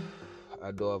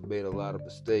 I know I've made a lot of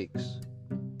mistakes,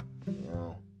 you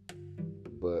know,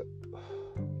 but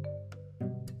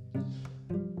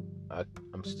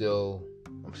I'm still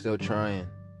trying.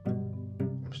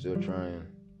 I'm still trying.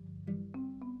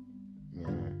 You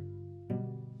know,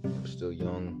 I'm still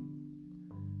young,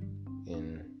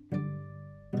 and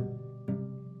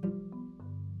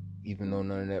even though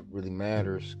none of that really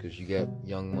matters, because you got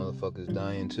young motherfuckers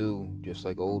dying too, just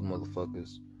like old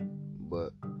motherfuckers.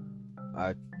 But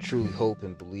I truly hope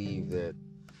and believe that,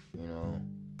 you know,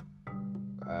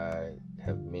 I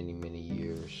have many, many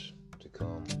years to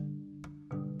come.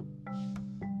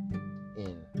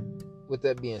 And with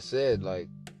that being said, like,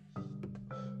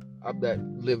 I'm not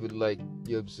living like, you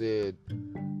know what I'm saying,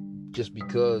 just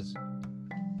because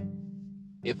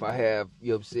if I have, you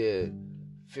know what I'm saying,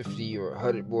 50 or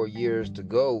 100 more years to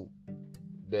go,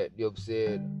 that, you know what I'm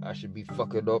saying, I should be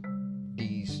fucking up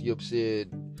these, you know what I'm saying,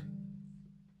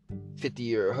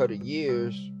 50 or 100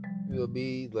 years, you know what I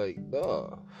mean? Like,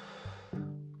 nah.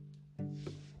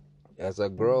 As I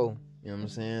grow, you know what I'm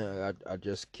saying, I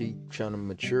just keep trying to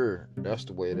mature. That's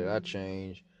the way that I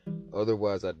change.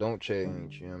 Otherwise, I don't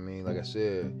change, you know what I mean? Like I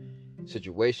said,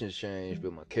 situations change,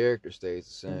 but my character stays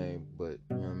the same. But,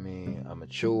 you know what I mean, I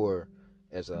mature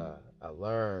as I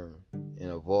learn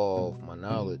and evolve my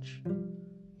knowledge,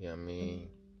 you know what I mean?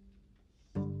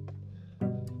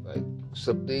 Like,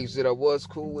 some things that I was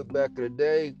cool with back in the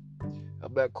day,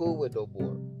 I'm not cool with no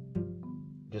more.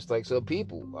 Just like some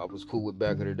people I was cool with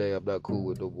back in the day, I'm not cool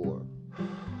with no more.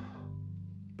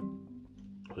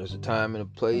 There's a time and a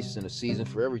place and a season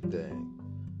for everything.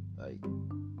 Like,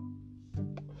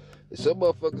 there's some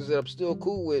motherfuckers that I'm still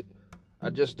cool with, I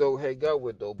just don't hang out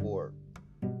with no more.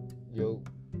 Yo,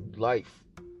 life.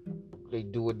 They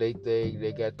do what they think,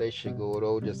 they got their shit going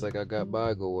on, just like I got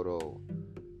mine going on.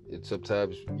 And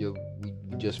sometimes we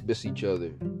just miss each other,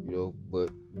 but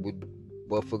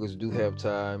motherfuckers do have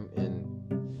time, and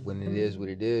when it is what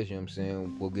it is, you know what I'm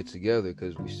saying, we'll get together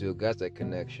because we still got that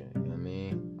connection. You know what I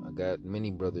mean? I got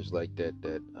many brothers like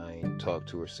that I ain't talked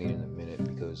to or seen in a minute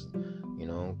because,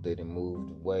 they done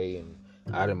moved away and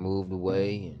I done moved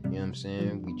away, and you know what I'm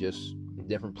saying? We just in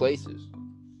different places,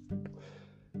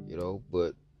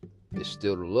 but there's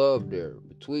still the love there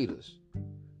between us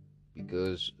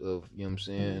because of, you know what I'm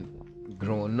saying,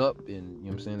 growing up and, you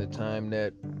know what I'm saying, the time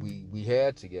that we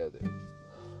had together.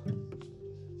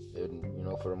 And,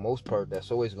 for the most part,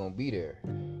 that's always going to be there.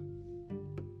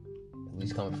 At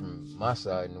least coming from my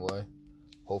side anyway.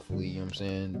 Hopefully, you know what I'm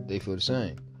saying, they feel the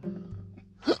same.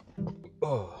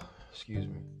 Oh, excuse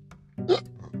me.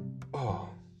 Oh,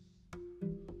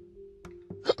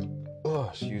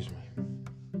 excuse me.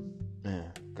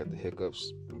 Man, got the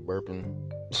hiccups, burping.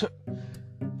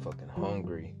 Fucking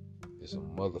hungry. It's a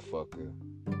motherfucker.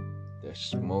 That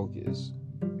smoke is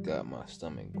got my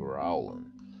stomach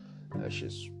growling. That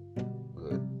shit's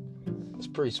good. It's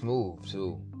pretty smooth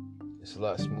too. It's a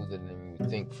lot smoother than you would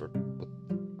think for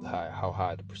how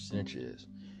high the percentage is.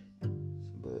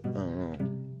 But I don't know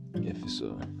if is it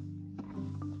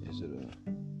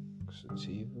a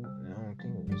sativa? I don't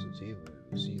think it's a sativa.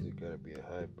 It's either gotta be a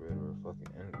hybrid or a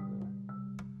fucking indica.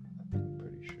 I'm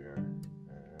pretty sure.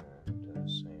 Doesn't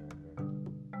say on here.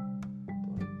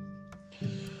 But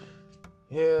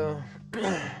yeah.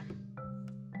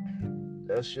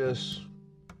 That's just,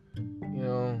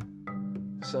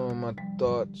 some of my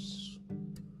thoughts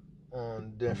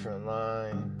on different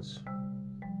lines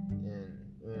and,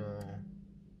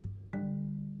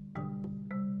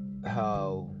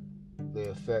 how they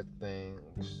affect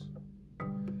things.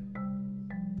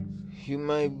 You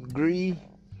might agree,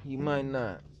 you might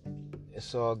not.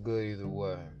 It's all good either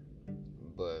way.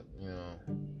 But,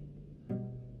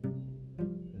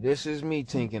 this is me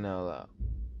thinking out loud.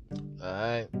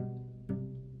 Alright?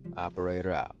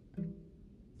 Operator out.